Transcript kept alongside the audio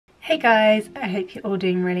Hey guys, I hope you're all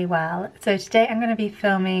doing really well. So today I'm going to be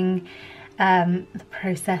filming the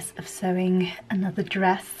process of sewing another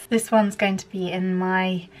dress. This one's going to be in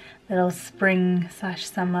my little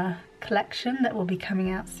spring/summer collection that will be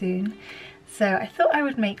coming out soon. So I thought I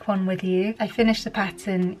would make one with you. I finished the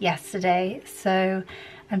pattern yesterday, so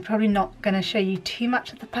I'm probably not going to show you too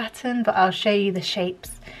much of the pattern, but I'll show you the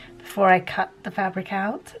shapes before I cut the fabric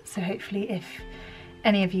out. So hopefully if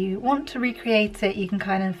any of you want to recreate it, you can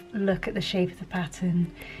kind of look at the shape of the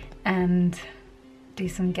pattern and do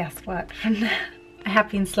some guesswork from there. I have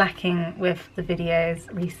been slacking with the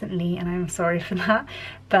videos recently and I'm sorry for that,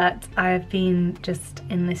 but I've been just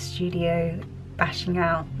in the studio bashing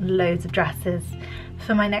out loads of dresses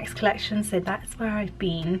for my next collection, so that's where I've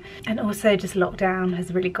been. And also just lockdown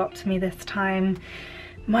has really got to me this time.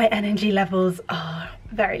 My energy levels are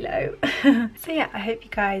very low. So yeah, I hope you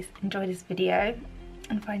guys enjoy this video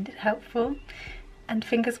and find it helpful, and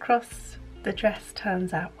fingers crossed the dress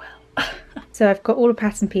turns out well. So I've got all the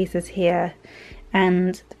pattern pieces here,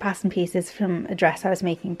 and the pattern pieces from a dress I was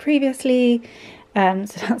making previously, so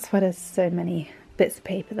that's why there's so many bits of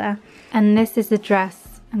paper there. And this is the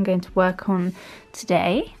dress I'm going to work on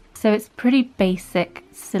today. So it's pretty basic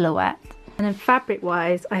silhouette. And then fabric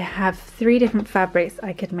wise, I have 3 different fabrics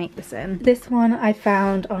I could make this in. This one I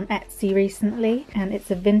found on Etsy recently, and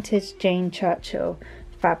it's a vintage Jane Churchill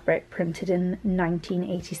fabric printed in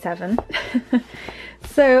 1987.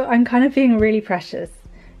 So I'm kind of being really precious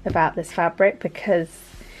about this fabric because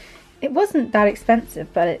it wasn't that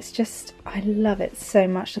expensive, but it's just, I love it so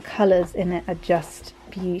much. The colours in it are just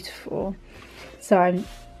beautiful. So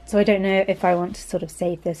I don't know if I want to sort of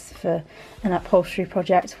save this for an upholstery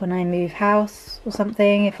project when I move house or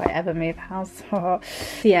something, if I ever move house. So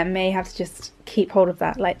yeah, may have to just keep hold of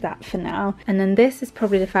that like that for now. And then this is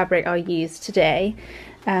probably the fabric I'll use today.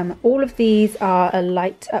 All of these are a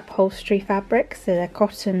light upholstery fabric, so they're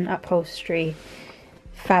cotton upholstery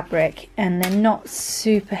fabric, and they're not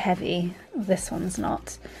super heavy. This one's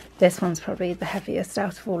not. This one's probably the heaviest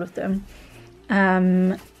out of all of them.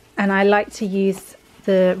 And I like to use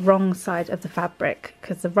the wrong side of the fabric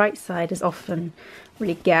because the right side is often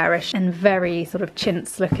really garish and very sort of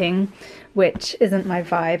chintz looking, which isn't my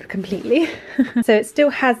vibe completely. So it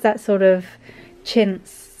still has that sort of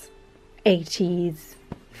chintz 80s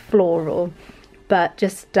floral, but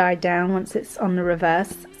just died down once it's on the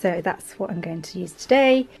reverse. So that's what I'm going to use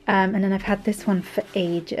today. And then I've had this one for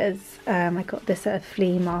ages. I got this at a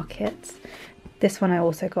flea market. This one I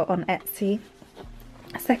also got on Etsy.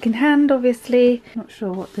 Second hand, obviously. Not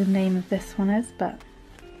sure what the name of this one is, but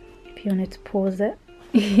if you wanted to pause it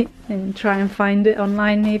and try and find it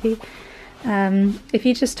online maybe. If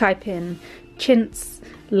you just type in chintz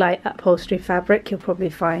light upholstery fabric, you'll probably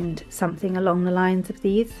find something along the lines of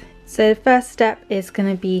these. So the first step is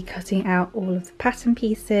going to be cutting out all of the pattern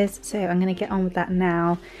pieces, so I'm going to get on with that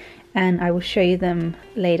now, and I will show you them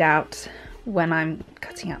laid out when I'm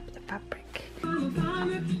cutting up the fabric.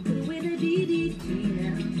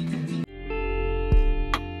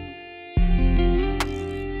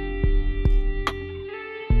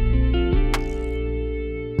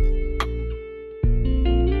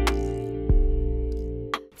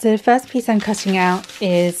 So the first piece I'm cutting out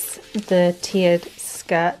is the tiered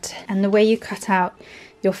skirt, and the way you cut out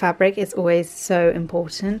your fabric is always so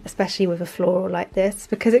important, especially with a floral like this,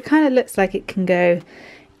 because it kind of looks like it can go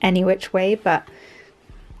any which way, but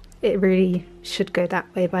it really should go that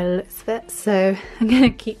way by the looks of it. So I'm going to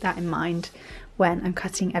keep that in mind when I'm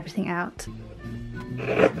cutting everything out.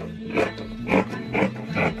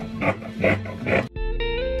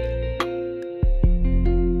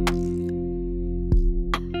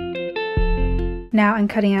 Now I'm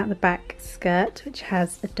cutting out the back skirt, which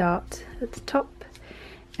has a dart at the top,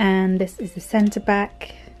 and this is the centre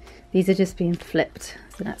back. These are just being flipped,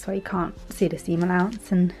 so that's why you can't see the seam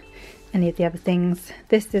allowance and any of the other things.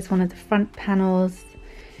 This is one of the front panels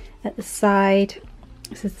at the side.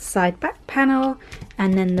 This is the side back panel,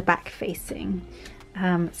 and then the back facing. So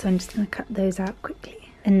I'm just going to cut those out quickly,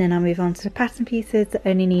 and then I'll move on to the pattern pieces that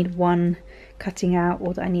only need one cutting out,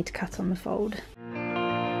 or that I need to cut on the fold.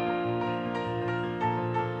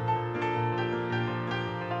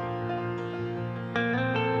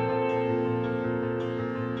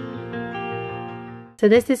 So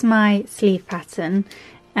this is my sleeve pattern,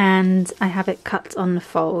 and I have it cut on the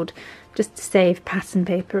fold just to save pattern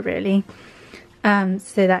paper really.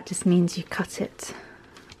 So that just means you cut it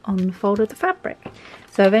on the fold of the fabric.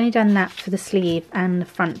 So I've only done that for the sleeve and the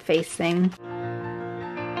front facing.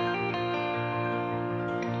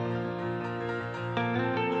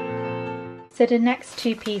 So the next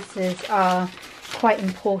two pieces are quite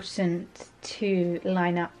important to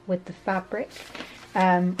line up with the fabric,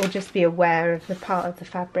 or just be aware of the part of the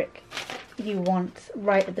fabric you want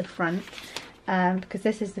right at the front, because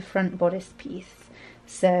this is the front bodice piece.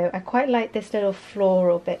 So I quite like this little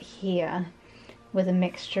floral bit here with a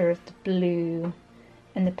mixture of the blue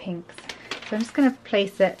and the pinks. So I'm just going to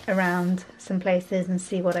place it around some places and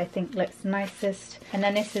see what I think looks nicest. And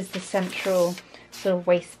then this is the central sort of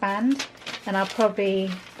waistband, and I'll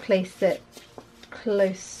probably place it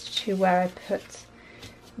close to where I put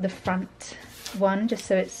the front one, just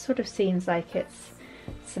so it sort of seems like it's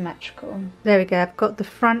symmetrical. There we go, I've got the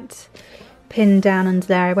front pinned down under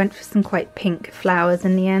there. I went for some quite pink flowers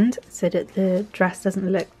in the end so that the dress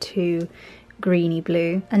doesn't look too greeny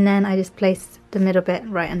blue, and then I just placed the middle bit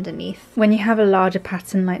right underneath. When you have a larger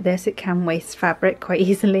pattern like this, it can waste fabric quite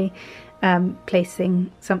easily,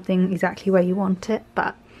 placing something exactly where you want it,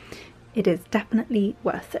 but it is definitely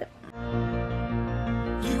worth it.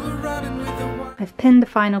 I've pinned the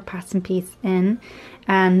final pattern piece in,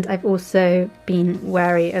 and I've also been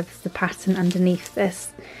wary of the pattern underneath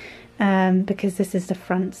this, because this is the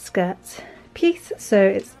front skirt piece, so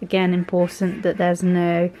it's again important that there's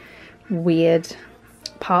no weird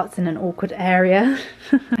parts in an awkward area.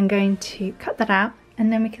 I'm going to cut that out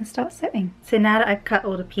and then we can start sewing. So now that I've cut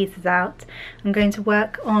all the pieces out, I'm going to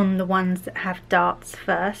work on the ones that have darts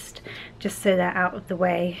first, just so they're out of the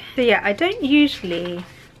way. So yeah, I don't usually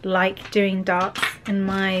like doing darts in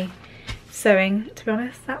my sewing, to be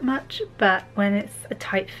honest, that much, but when it's a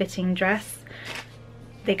tight fitting dress,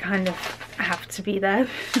 they kind of have to be there.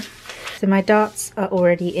 So my darts are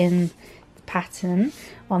already in the pattern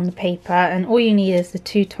on the paper, and all you need is the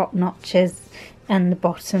two top notches and the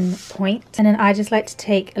bottom point. And then I just like to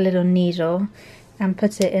take a little needle and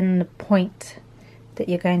put it in the point that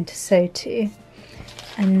you're going to sew to,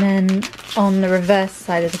 and then on the reverse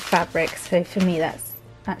side of the fabric, so for me that's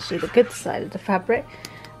actually the good side of the fabric,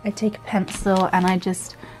 I take a pencil and I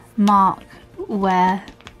just mark where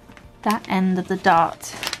that end of the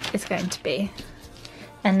dart is going to be.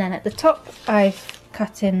 And then at the top I've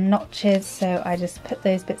cut in notches, so I just put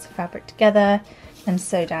those bits of fabric together and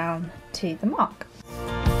sew down to the mark.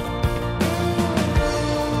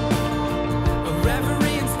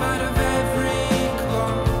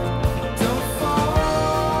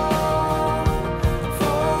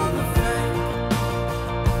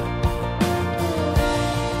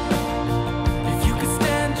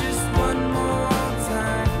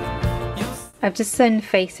 I've just sewn the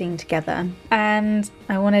facing together, and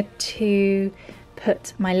I wanted to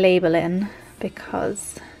put my label in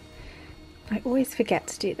because I always forget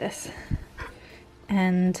to do this,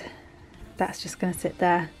 and that's just going to sit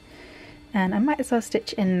there, and I might as well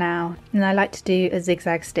stitch in now. And I like to do a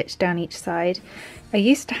zigzag stitch down each side. I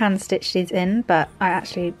used to hand stitch these in, but I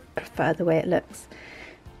actually prefer the way it looks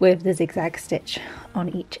with the zigzag stitch on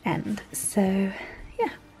each end. So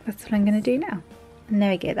yeah, that's what I'm going to do now. And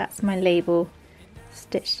there we go, that's my label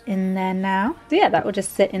stitched in there now. So yeah, that will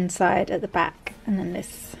just sit inside at the back, and then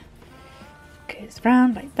this goes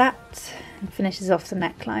round like that and finishes off the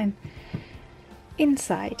neckline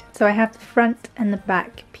inside. So I have the front and the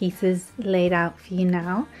back pieces laid out for you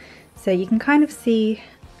now, so you can kind of see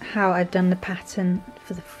how I've done the pattern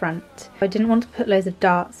for the front. I didn't want to put loads of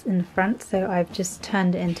darts in the front, so I've just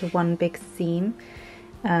turned it into one big seam,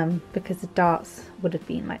 because the darts would have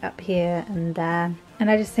been like up here and there, and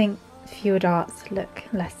I just think fewer darts look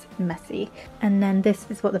less messy. And then this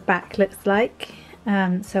is what the back looks like,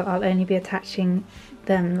 so I'll only be attaching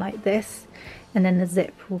them like this, and then the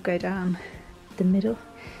zip will go down the middle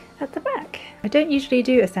at the back. I don't usually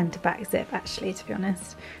do a centre back zip actually, to be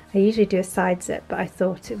honest. I usually do a side zip, but I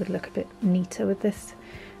thought it would look a bit neater with this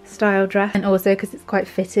style dress, and also because it's quite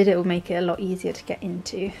fitted, it will make it a lot easier to get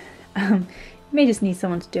into. You may just need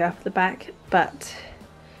someone to do after the back, but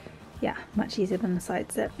yeah, much easier than the side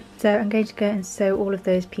zip. So I'm going to go and sew all of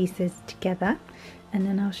those pieces together, and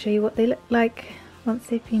then I'll show you what they look like once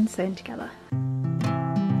they've been sewn together.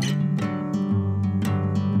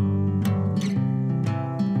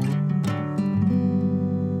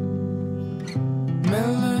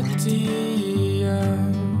 Melody,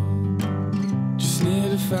 just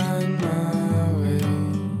need to find my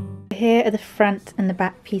way. Here are the front and the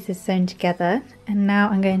back pieces sewn together, and now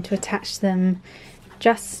I'm going to attach them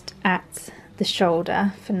just at the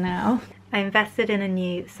shoulder for now. I invested in a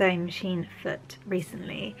new sewing machine foot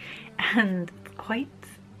recently, and it's quite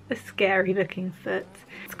a scary looking foot.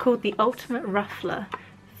 It's called the Ultimate Ruffler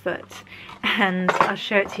foot, and I'll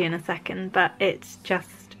show it to you in a second, but it's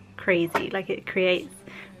just crazy. Like, it creates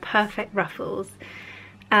perfect ruffles,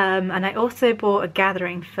 And I also bought a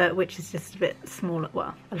gathering foot, which is just a bit smaller,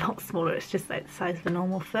 well, a lot smaller, it's just like the size of a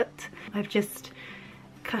normal foot. I've just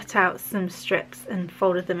cut out some strips and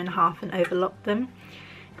folded them in half and overlocked them.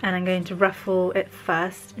 And I'm going to ruffle it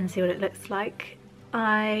first and see what it looks like.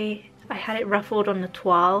 I had it ruffled on the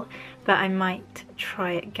toile, but I might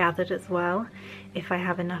try it gathered as well if I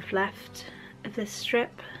have enough left of this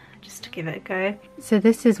strip, just to give it a go. So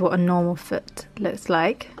this is what a normal foot looks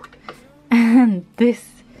like. And this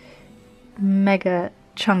mega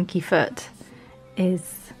chunky foot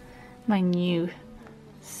is my new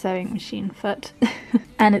sewing machine foot.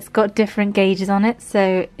 And it's got different gauges on it,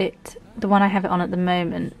 so the one I have it on at the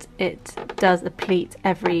moment, it does a pleat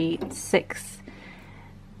every 6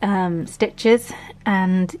 stitches,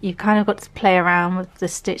 and you kind of got to play around with the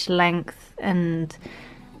stitch length and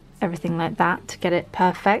everything like that to get it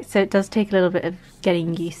perfect. So it does take a little bit of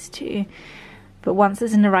getting used to, but once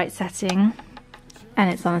it's in the right setting and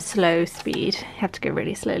it's on a slow speed, you have to go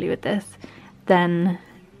really slowly with this, then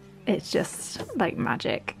it's just like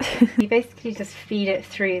magic. You basically just feed it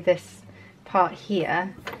through this part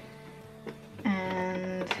here,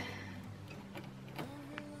 and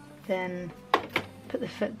then put the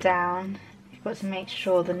foot down. You've got to make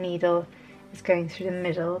sure the needle is going through the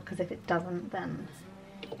middle, because if it doesn't, then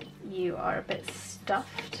you are a bit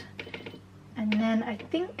stuffed. And then I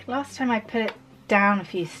think last time I put it down a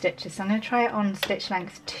few stitches, so I'm going to try it on stitch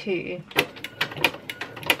length 2.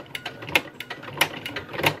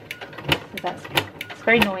 So it's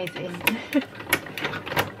very noisy.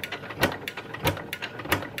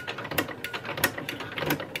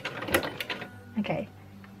 Okay,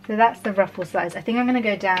 so that's the ruffle size. I think I'm going to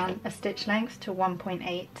go down a stitch length to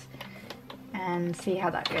 1.8 and see how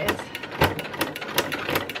that goes.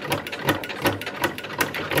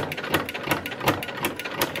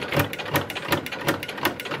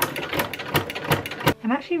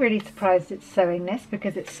 I'm actually really surprised it's sewing this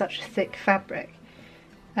because it's such thick fabric.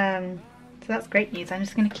 So that's great news. I'm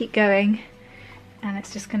just going to keep going, and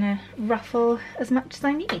it's just going to ruffle as much as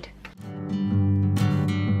I need.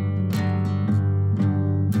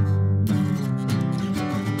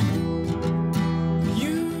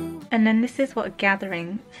 And then this is what a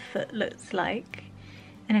gathering foot looks like.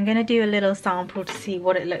 And I'm going to do a little sample to see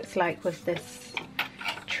what it looks like with this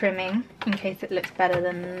trimming, in case it looks better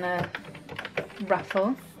than the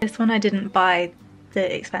ruffle. This one I didn't buy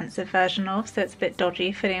the expensive version of, so it's a bit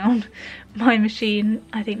dodgy fitting on my machine.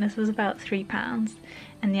 I think this was about £3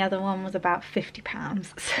 and the other one was about £50.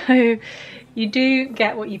 So you do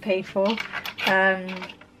get what you pay for.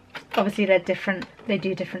 Obviously they're different, they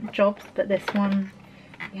do different jobs, but this one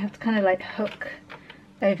you have to kind of like hook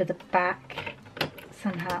over the back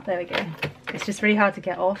somehow. There we go. It's just really hard to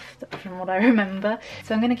get off from what I remember.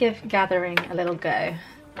 So I'm going to give gathering a little go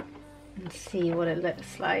and see what it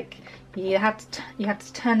looks like. You have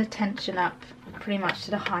to turn the tension up pretty much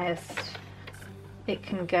to the highest it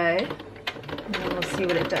can go, and then we'll see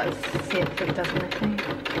what it does. See if it does anything.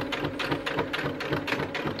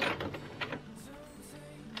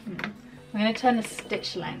 I'm going to turn the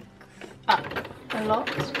stitch length up a lot.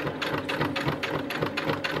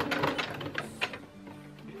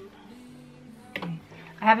 Okay.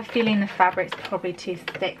 I have a feeling the fabric's probably too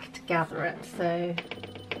thick to gather it, so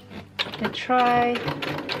I'm going to try.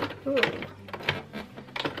 Ooh.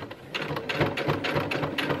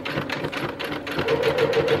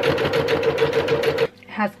 It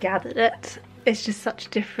has gathered it. It's just such a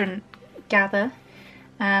different gather.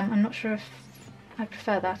 I'm not sure if I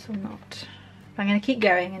prefer that or not. But I'm going to keep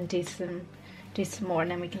going and do some more,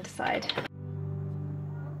 and then we can decide.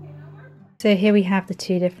 So here we have the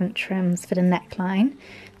two different trims for the neckline.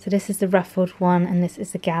 So this is the ruffled one and this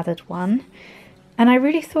is the gathered one. And I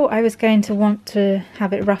really thought I was going to want to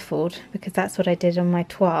have it ruffled because that's what I did on my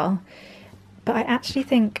toile. But I actually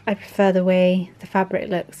think I prefer the way the fabric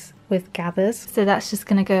looks with gathers. So that's just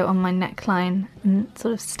going to go on my neckline and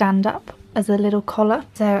sort of stand up as a little collar.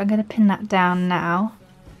 So I'm going to pin that down now.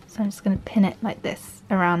 So I'm just going to pin it like this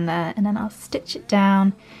around there, and then I'll stitch it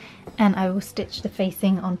down and I will stitch the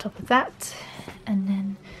facing on top of that. And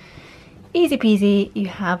then easy peasy, you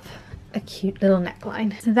have a cute little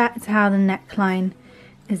neckline. So that's how the neckline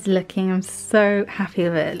is looking. I'm so happy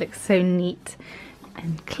with it. It looks so neat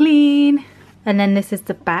and clean. And then this is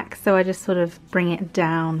the back, so I just sort of bring it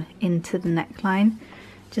down into the neckline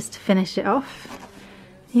just to finish it off.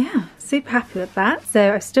 Yeah, super happy with that.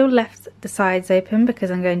 So I've still left the sides open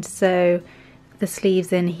because I'm going to sew the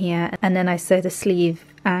sleeves in here, and then I sew the sleeve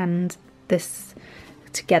and this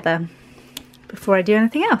together before I do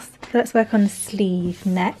anything else. So let's work on the sleeve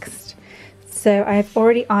next. So I've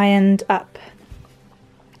already ironed up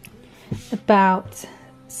about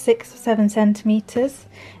 6 or 7 centimeters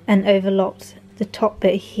and overlocked the top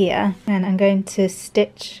bit here, and I'm going to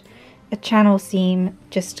stitch a channel seam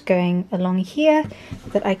just going along here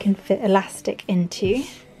that I can fit elastic into.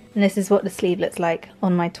 And this is what the sleeve looks like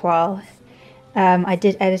on my toile. I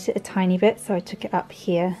did edit it a tiny bit, so I took it up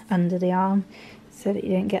here under the arm so that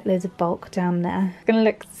you don't get loads of bulk down there. It's gonna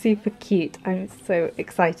look super cute. I'm so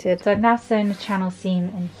excited. So I've now sewn the channel seam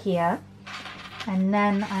in here, and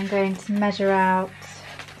then I'm going to measure out,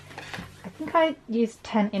 I think I used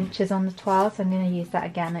 10 inches on the toile, so I'm going to use that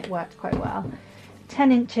again. It worked quite well.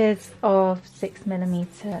 10 inches of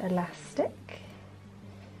 6mm elastic.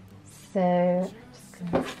 So I'm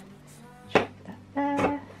just going to chuck that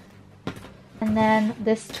there. And then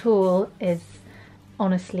this tool is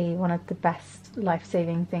honestly one of the best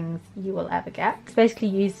life-saving things you will ever get. It's basically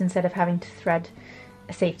used instead of having to thread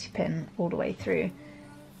a safety pin all the way through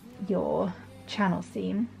your channel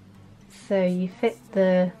seam. So you fit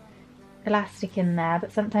the elastic in there,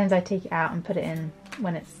 but sometimes I take it out and put it in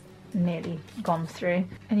when it's nearly gone through,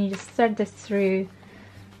 and you just thread this through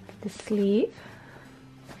the sleeve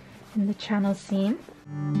in the channel seam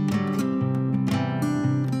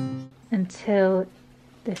until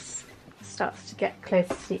this starts to get close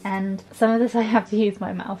to the end. Some of this I have to use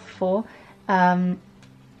my mouth for so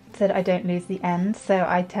that I don't lose the end, so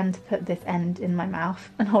I tend to put this end in my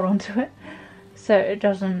mouth and hold on to it so it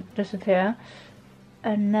doesn't disappear,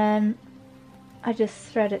 and then I just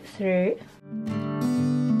thread it through.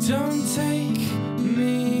 Don't take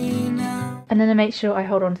me now. And then I make sure I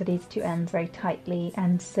hold on to these two ends very tightly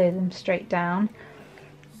and sew them straight down.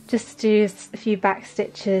 Just do a few back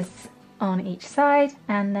stitches on each side,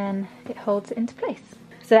 and then it holds it into place.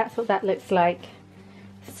 So that's what that looks like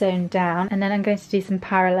sewn down. And then I'm going to do some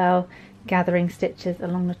parallel gathering stitches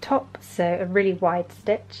along the top, so a really wide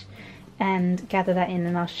stitch, and gather that in,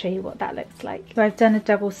 and I'll show you what that looks like. So I've done a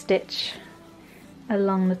double stitch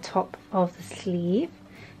along the top of the sleeve,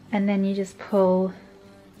 and then you just pull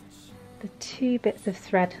the 2 bits of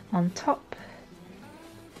thread on top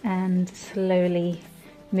and slowly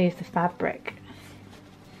move the fabric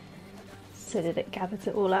so that it gathers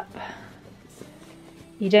it all up.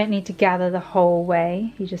 You don't need to gather the whole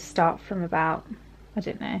way, you just start from about, I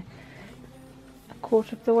don't know, a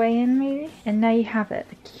quarter of the way in maybe, and there you have it,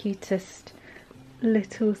 the cutest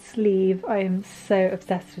little sleeve. I am so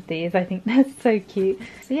obsessed with these. I think they're so cute.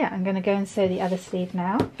 So yeah, I'm going to go and sew the other sleeve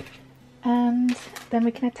now, and then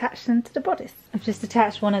we can attach them to the bodice. I've just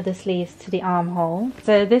attached one of the sleeves to the armhole.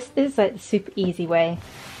 So this is like the super easy way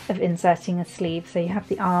of inserting a sleeve. So you have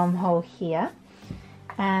the armhole here,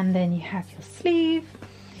 and then you have your sleeve,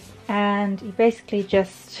 and you basically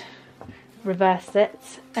just reverse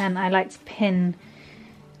it, and I like to pin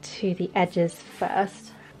to the edges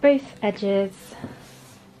first. Both edges,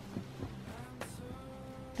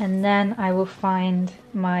 and then I will find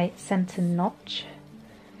my center notch,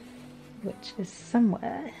 which is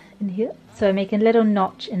somewhere in here. So I make a little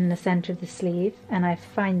notch in the center of the sleeve, and I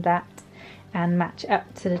find that and match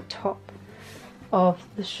up to the top of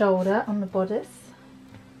the shoulder on the bodice,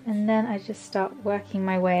 and then I just start working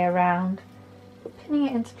my way around, pinning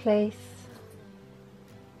it into place.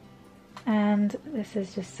 And this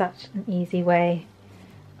is just such an easy way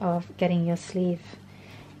of getting your sleeve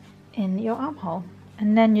in your armhole.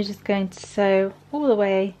 And then you're just going to sew all the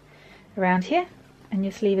way around here, and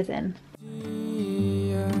your sleeve is in.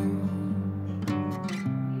 Yeah,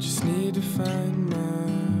 just need to find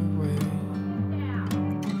my way.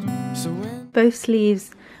 So when Both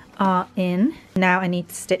sleeves are in. Now I need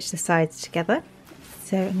to stitch the sides together.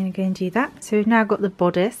 So I'm going to go and do that. So we've now got the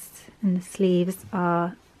bodice, and the sleeves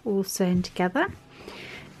are all sewn together.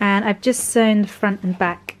 And I've just sewn the front and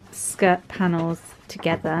back skirt panels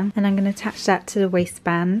together, and I'm going to attach that to the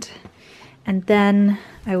waistband, and then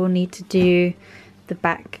I will need to do the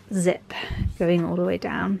back zip going all the way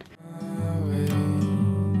down.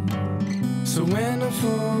 So when I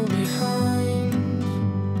fall behind,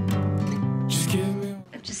 just give me.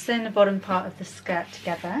 I've just sewn the bottom part of the skirt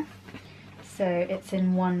together, so it's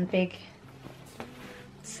in one big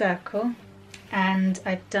circle, and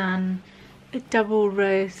I've done a double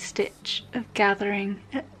row stitch of gathering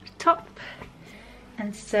at the top,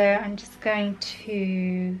 and so I'm just going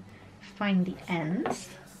to find the ends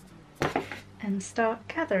and start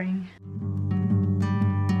gathering.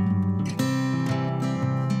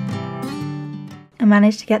 I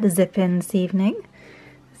managed to get the zip in this evening,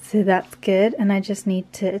 so that's good, and I just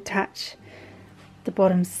need to attach the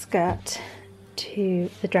bottom skirt to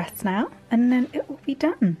the dress now, and then it will be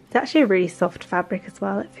done. It's actually a really soft fabric as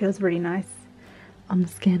well, it feels really nice on the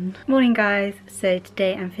skin. Morning guys, so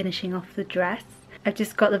today I'm finishing off the dress. I've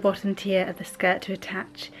just got the bottom tier of the skirt to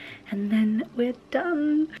attach and then we're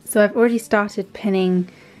done. So I've already started pinning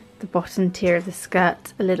the bottom tier of the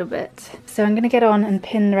skirt a little bit. So I'm going to get on and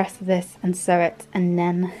pin the rest of this and sew it, and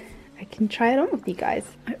then I can try it on with you guys.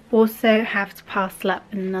 I also have to parcel up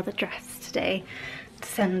another dress today to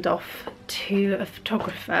send off to a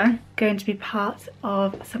photographer. Going to be part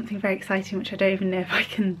of something very exciting which I don't even know if I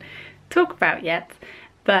can talk about yet,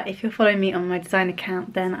 but if you're following me on my design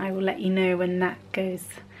account then I will let you know when that goes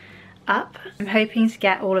up. I'm hoping to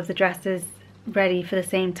get all of the dresses ready for the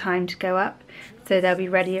same time to go up, so they'll be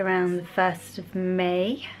ready around the 1st of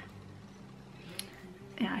May.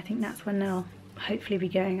 Yeah, I think that's when they'll hopefully be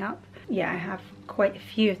going up. Yeah, I have quite a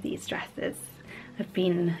few of these dresses. I've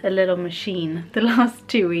been a little machine the last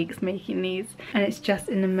 2 weeks making these, and it's just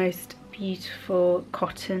in the most beautiful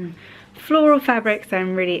cotton floral fabric, so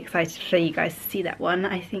I'm really excited for you guys to see that one.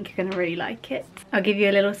 I think you're gonna really like it. I'll give you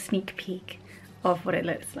a little sneak peek of what it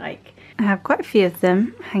looks like. I have quite a few of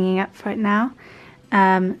them hanging up right now.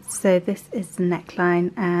 So this is the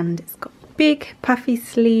neckline, and it's got big puffy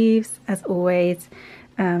sleeves as always,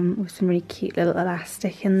 with some really cute little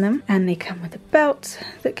elastic in them, and they come with a belt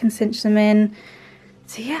that can cinch them in.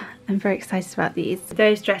 So yeah, I'm very excited about these.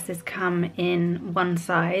 Those dresses come in one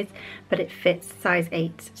size, but it fits size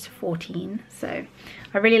 8 to 14. So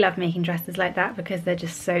I really love making dresses like that because they're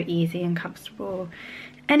just so easy and comfortable.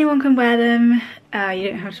 Anyone can wear them. You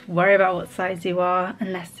don't have to worry about what size you are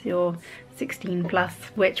unless you're 16 plus,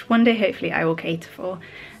 which one day hopefully I will cater for.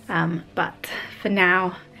 But for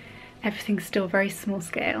now, everything's still very small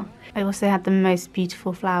scale. I also had the most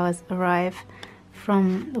beautiful flowers arrive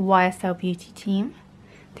from the YSL Beauty team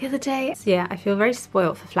the other day. So yeah, I feel very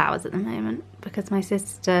spoiled for flowers at the moment because my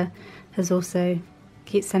sister has also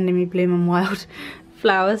keeps sending me Bloom and Wild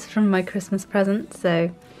flowers from my Christmas present. So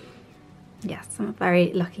yes, I'm a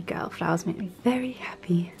very lucky girl. Flowers make me very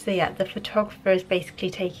happy. So yeah, the photographer is basically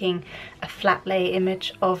taking a flat lay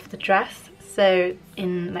image of the dress. So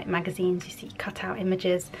in like magazines you see cutout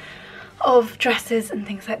images of dresses and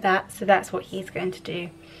things like that. So that's what he's going to do.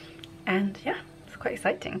 And yeah, it's quite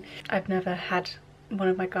exciting. I've never had one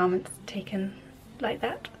of my garments taken like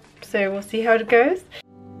that. So we'll see how it goes.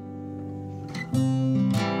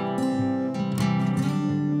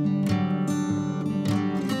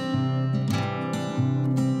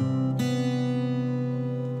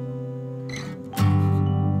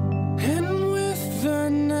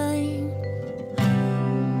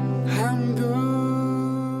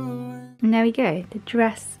 And there we go, the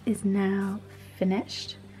dress is now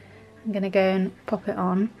finished. I'm gonna go and pop it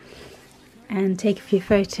on and take a few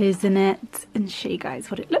photos in it and show you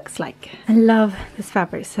guys what it looks like. I love this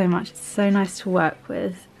fabric so much, it's so nice to work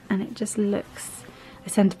with, and it just looks, I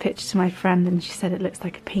sent a picture to my friend and she said it looks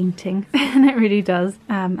like a painting, and it really does.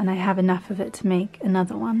 And I have enough of it to make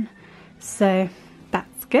another one, so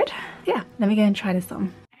that's good. Yeah, let me go and try this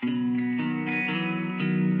on.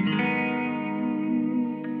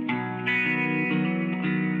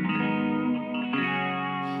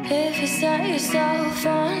 If you set yourself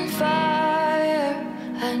on fire,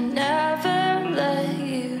 I never let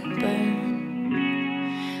you burn.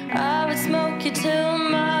 I would smoke you till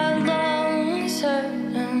my lungs hurt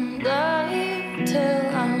and light you till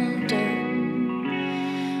I'm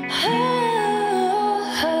dirt.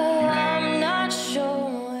 Oh, I'm not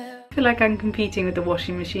sure. I feel like I'm competing with the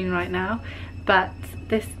washing machine right now, but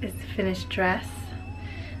this is the finished dress.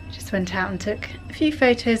 I just went out and took a few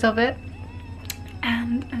photos of it,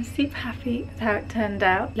 and I'm super happy with how it turned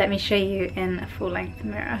out. Let me show you in a full length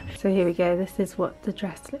mirror. So here we go, this is what the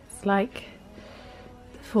dress looks like,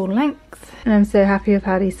 the full length. And I'm so happy with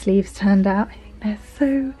how these sleeves turned out. I think they're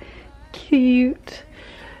so cute.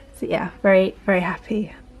 So yeah, very, very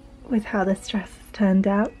happy with how this dress has turned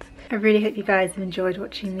out. I really hope you guys have enjoyed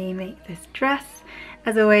watching me make this dress.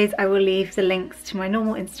 As always, I will leave the links to my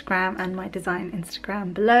normal Instagram and my design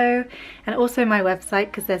Instagram below, and also my website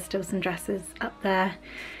because there's still some dresses up there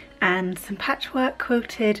and some patchwork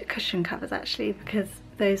quilted cushion covers actually, because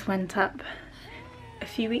those went up a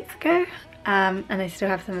few weeks ago, and I still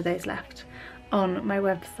have some of those left on my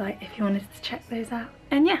website if you wanted to check those out.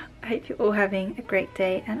 And yeah, I hope you're all having a great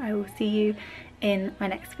day, and I will see you in my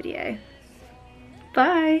next video.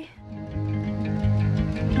 Bye!